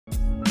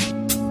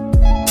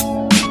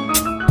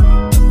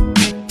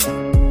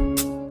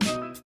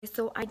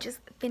I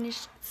just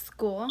finished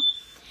school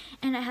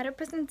and I had a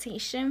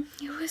presentation.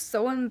 It was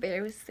so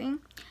embarrassing.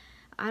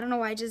 I don't know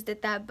why I just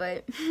did that,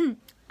 but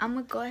I'm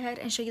gonna go ahead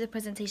and show you the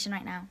presentation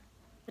right now.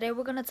 Today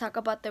we're gonna talk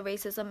about the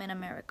racism in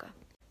America.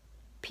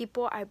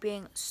 People are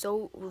being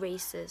so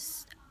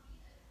racist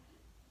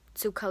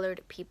to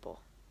colored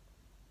people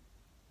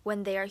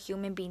when they are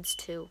human beings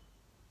too.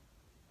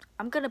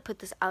 I'm gonna put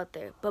this out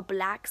there, but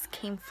blacks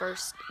came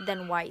first,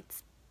 then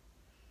whites.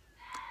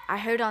 I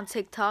heard on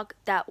TikTok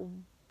that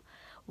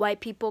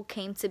white people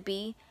came to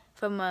be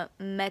from a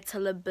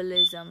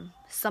metabolism,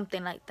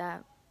 something like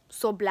that.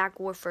 So black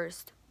were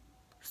first.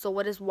 So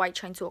what is white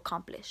trying to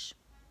accomplish?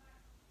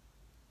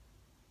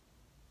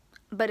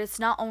 But it's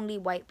not only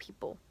white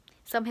people.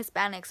 Some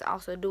Hispanics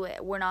also do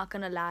it. We're not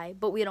gonna lie,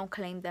 but we don't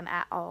claim them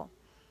at all.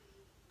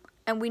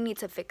 And we need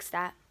to fix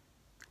that.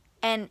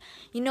 And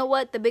you know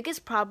what? The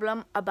biggest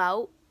problem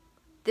about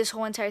this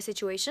whole entire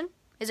situation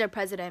is our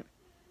president.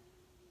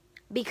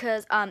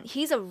 Because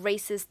he's a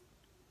racist.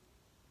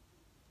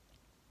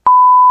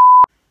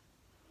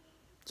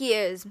 He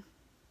is.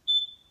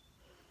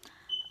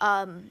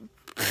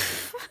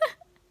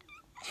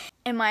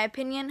 In my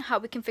opinion, how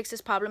we can fix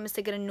this problem is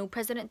to get a new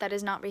president that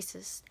is not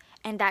racist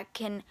and that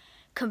can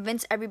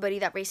convince everybody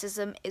that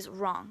racism is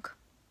wrong.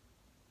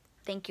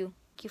 Thank you.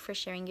 Thank you for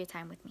sharing your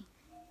time with me.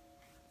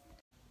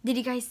 Did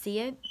you guys see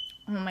it?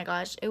 Oh my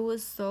gosh, it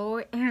was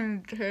so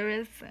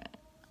embarrassing.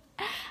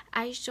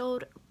 I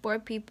showed 4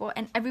 people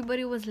and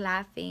everybody was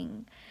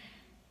laughing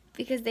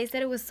because they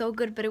said it was so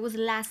good, but it was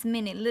last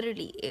minute.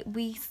 Literally,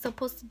 we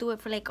supposed to do it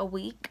for like a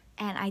week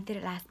and I did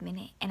it last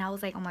minute and I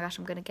was like, oh my gosh,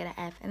 I'm gonna get an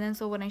F. And then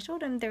so when I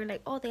showed them, they were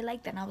like, oh, they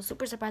liked that, and I was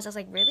super surprised. I was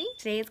like, really?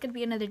 Today is gonna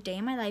be another day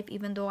in my life,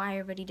 even though I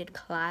already did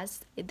class.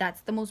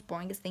 That's the most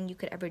boringest thing you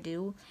could ever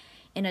do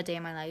in a day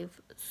in my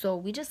life, so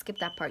we just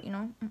skipped that part, you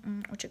know,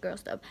 with your girl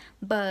stuff.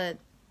 But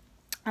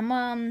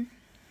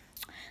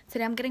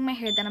today I'm getting my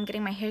hair done. I'm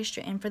getting my hair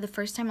straightened for the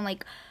first time in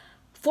like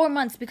 4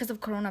 months because of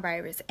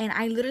coronavirus. And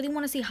I literally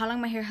want to see how long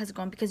my hair has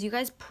grown, because you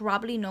guys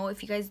probably know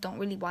if you guys don't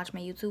really watch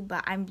my YouTube,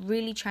 but I'm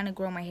really trying to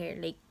grow my hair.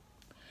 Like,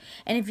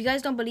 and if you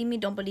guys don't believe me,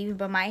 don't believe me,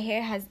 but my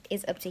hair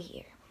is up to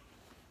here.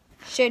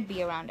 Should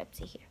be around up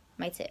to here,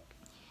 my tip.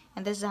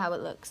 And this is how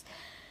it looks.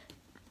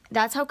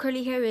 That's how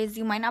curly hair is.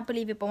 You might not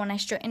believe it, but when I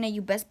straighten it,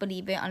 you best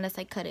believe it, unless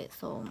I cut it.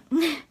 So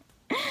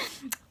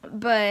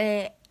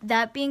but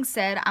that being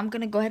said, I'm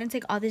gonna go ahead and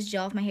take all this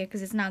gel off my hair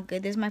because it's not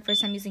good. This is my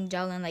first time using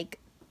gel in like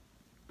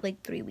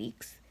 3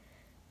 weeks.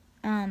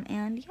 And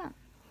yeah,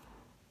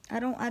 I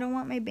don't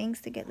want my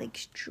bangs to get like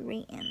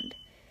straightened.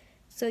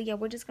 So yeah,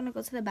 we're just gonna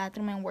go to the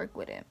bathroom and work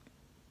with it.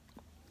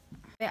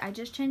 I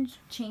just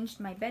changed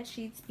my bed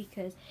sheets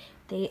because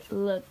they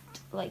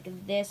looked like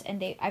this,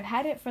 and I've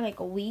had it for like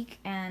a week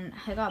and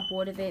I got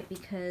bored of it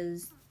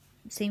because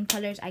same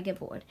colors, I get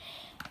bored.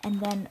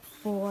 And then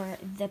for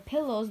the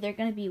pillows, they're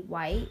gonna be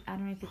white. I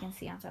don't know if you can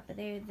see on top of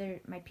there.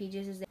 My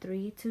pages is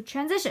 3, 2,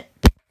 transition.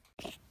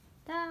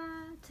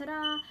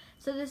 Ta-da!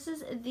 So this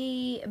is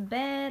the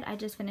bed. I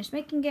just finished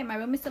making it. My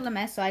room is still a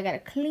mess, so I gotta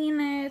clean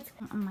it.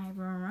 My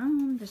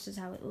room, this is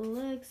how it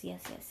looks.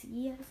 Yes.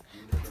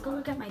 Let's go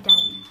look at my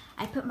daddy.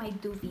 I put my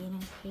doobie in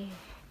his hair.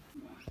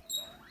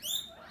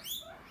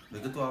 ¿De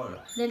qué tú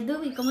hablas? Del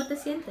doobie, ¿cómo te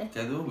sientes?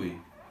 ¿Qué doobie?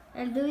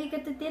 El doobie que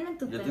te tiene en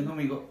tu pelo. Yo tengo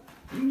mi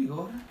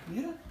gorra,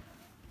 mira.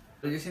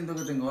 Pero yo siento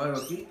que tengo algo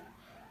aquí.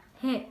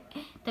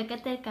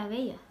 Tócate el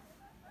cabello.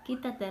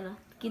 Quítatelo.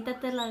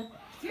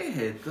 ¿Qué es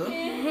esto?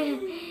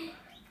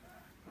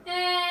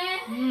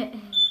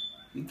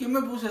 ¿Y qué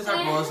me puse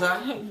esa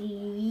cosa?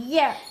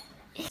 Yeah.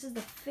 This is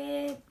the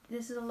fit.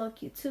 This is a low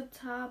cute tube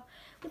top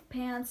with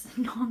pants.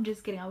 No, I'm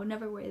just kidding. I would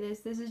never wear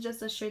this. This is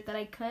just a shirt that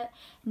I cut,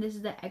 and this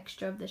is the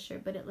extra of the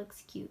shirt, but it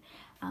looks cute.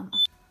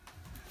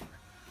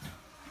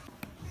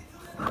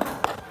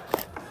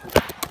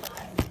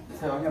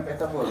 Se baña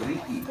apesta por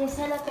Ricky.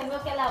 Ese lo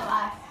tengo que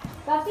lavar.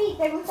 Papi,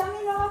 ¿te gusta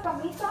mi nueva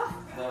camisa?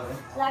 ¿Sabes?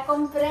 La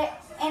compré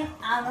en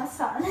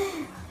Amazon.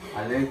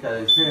 Alexa,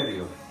 ¿en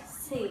serio?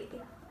 Sí.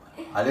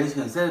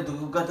 Alexa, ¿en serio?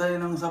 ¿Tú estás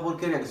llenando esa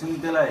porquería? ¿Que eso ni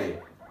te la es?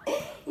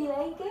 ¿Y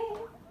de qué?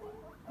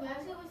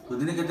 Tú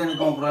tienes que tener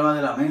como problemas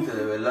de la mente,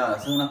 de verdad.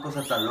 Hacer unas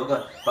cosas tan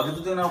locas. ¿Para qué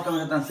tú tienes una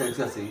camisa tan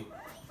sexy así?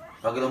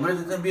 Para que los hombres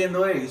te estén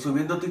viendo, y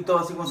subiendo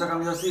TikTok así con esa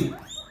camisa así.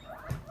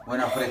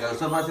 Buena freca,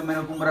 eso parece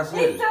menos que un Brasil.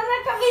 Esta es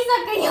la camisa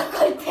que yo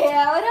corté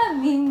ahora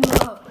mismo.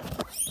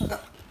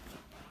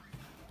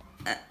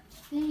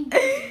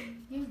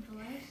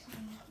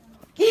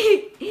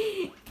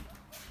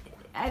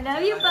 I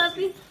love you,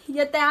 papi.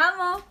 Yo te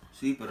amo.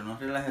 Sí, pero no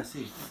relajes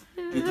así.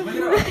 ¿Y tú me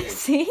grabaste?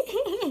 Sí.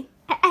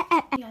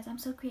 Guys, I'm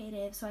so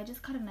creative, so I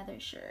just cut another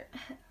shirt.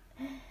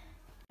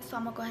 So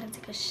I'm gonna go ahead and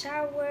take a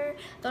shower.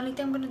 The only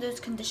thing I'm gonna do is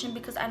condition,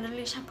 because I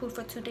literally shampooed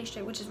for 2 days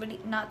straight, which is really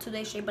not 2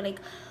 days straight, but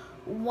like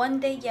 1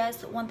 day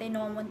yes, 1 day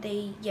no, and 1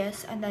 day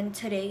yes, and then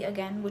today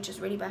again, which is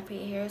really bad for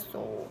your hair.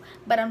 So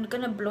but I'm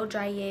gonna blow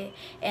dry it,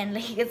 and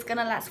like it's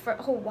gonna last for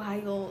a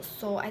while,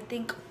 so I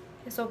think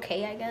it's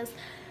okay, I guess.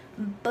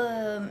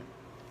 But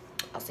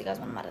I'll see you guys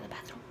when I'm out of the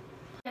bathroom.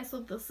 So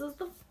this is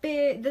the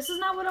fit. This is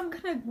not what I'm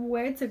gonna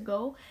wear to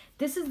go.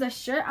 This is the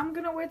shirt I'm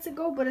gonna wear to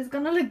go, but it's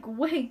gonna look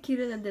way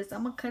cuter than this.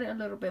 I'm gonna cut it a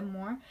little bit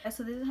more.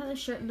 So this is how the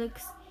shirt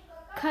looks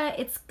cut.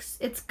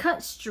 It's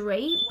cut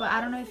straight, but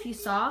I don't know if you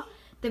saw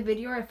the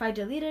video or if I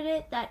deleted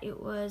it, that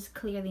it was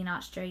clearly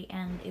not straight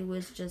and it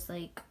was just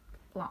like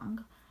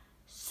long.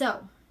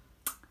 So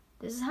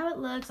this is how it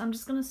looks. I'm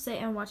just gonna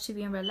sit and watch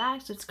TV and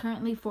relax. It's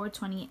currently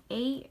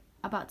 4:28,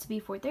 about to be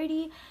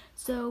 4:30,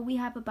 so we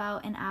have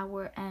about an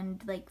hour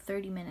and like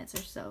 30 minutes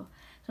or so.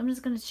 So I'm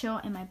just gonna chill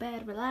in my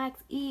bed,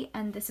 relax, eat,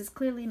 and this is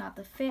clearly not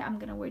the fit. I'm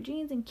gonna wear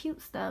jeans and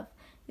cute stuff.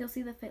 You'll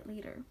see the fit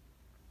later.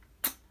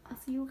 I'll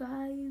see you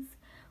guys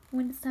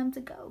when it's time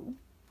to go.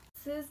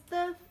 This is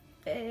the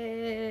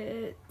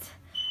fit.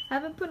 I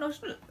haven't put no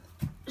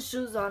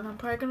shoes on. I'm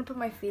probably gonna put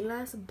my feet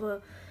last,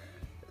 but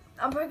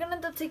I'm probably gonna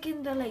end up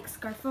taking the like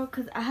scarf out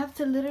because I have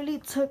to literally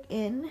tuck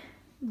in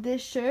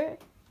this shirt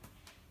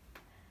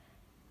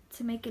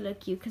to make it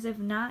look cute. Because if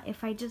not,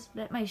 if I just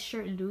let my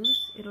shirt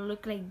loose, it'll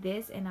look like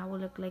this and I will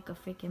look like a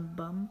freaking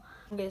bum.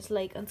 It's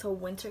like until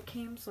winter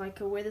came so I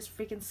could wear this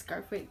freaking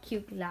scarf with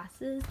cute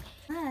glasses.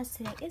 As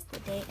today is the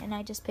day and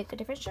I just picked a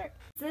different shirt.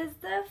 This is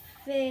the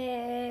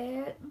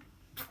fit.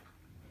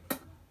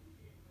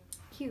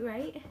 Cute,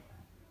 right?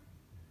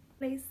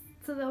 Place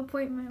to the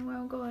appointment where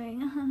I'm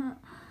going.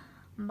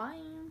 Bye.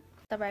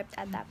 Arrived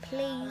at that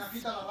place.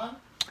 It's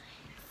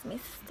my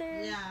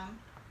sister. Yeah.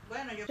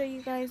 I'll show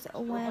you guys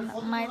when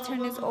my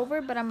turn is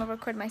over, but I'm gonna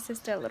record my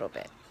sister a little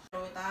bit.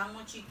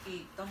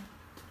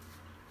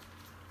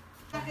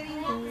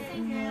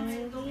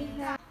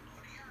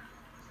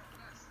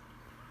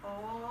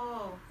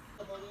 Oh.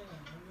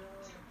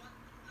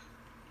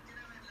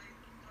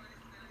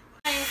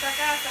 Esta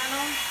casa,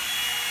 ¿no?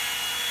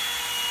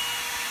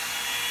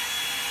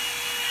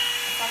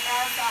 Esta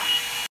casa.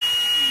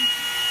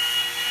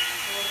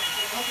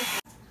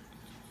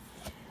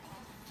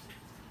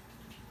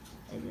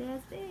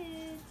 That's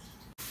it.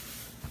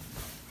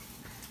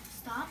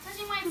 Stop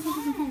touching my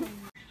phone.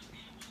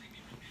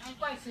 I'm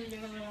quite sure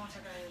you're gonna want to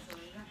go this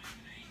way.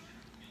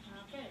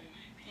 Okay.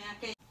 Yeah,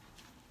 okay.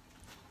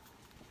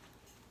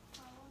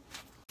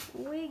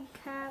 Wig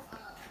cap.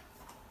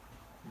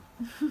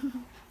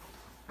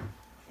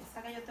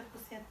 Esa que yo te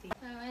puse a ti.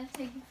 I want to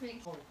take a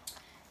picture.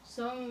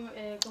 Son,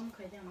 ¿cómo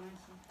que llama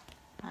eso?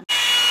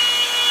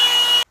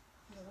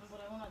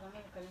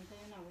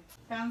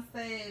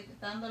 Cáncer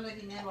dándole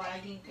dinero a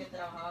alguien que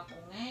trabajaba con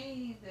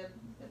él, de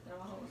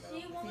trabajo de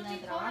la oficina de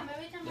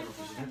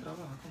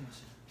trabajo.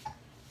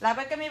 La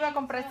vez que me iba a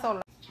comprar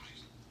sola.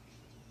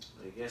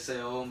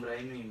 Ese hombre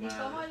ahí mi madre. ¿Y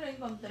cómo lo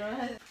encontró?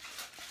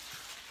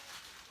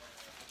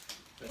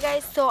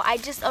 Guys, so I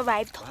just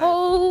arrived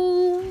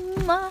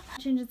home.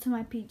 Change it to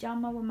my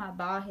pajama with my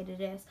bald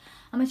headed ass.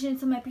 I'm gonna change it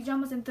to my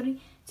pajamas in 3,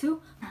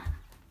 2.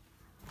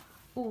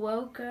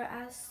 Whoa, girl,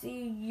 I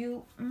see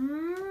you.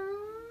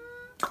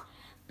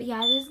 But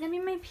yeah, this is gonna be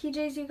my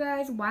PJs, you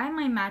guys. Why am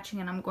I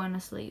matching and I'm going to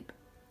sleep?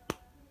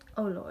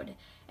 Oh Lord.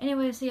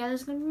 Anyway, so yeah,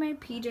 this is gonna be my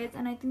PJs,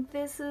 and I think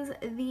this is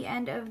the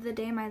end of the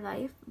day of my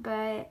life.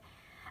 But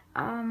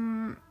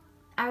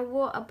I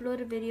will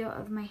upload a video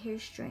of my hair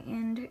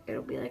straightened.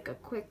 It'll be like a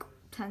quick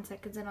 10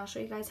 seconds, and I'll show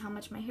you guys how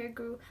much my hair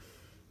grew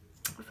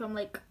from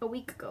like a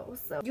week ago.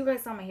 So you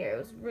guys saw my hair, it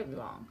was really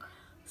long.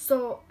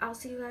 So I'll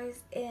see you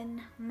guys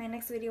in my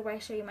next video where I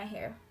show you my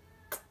hair.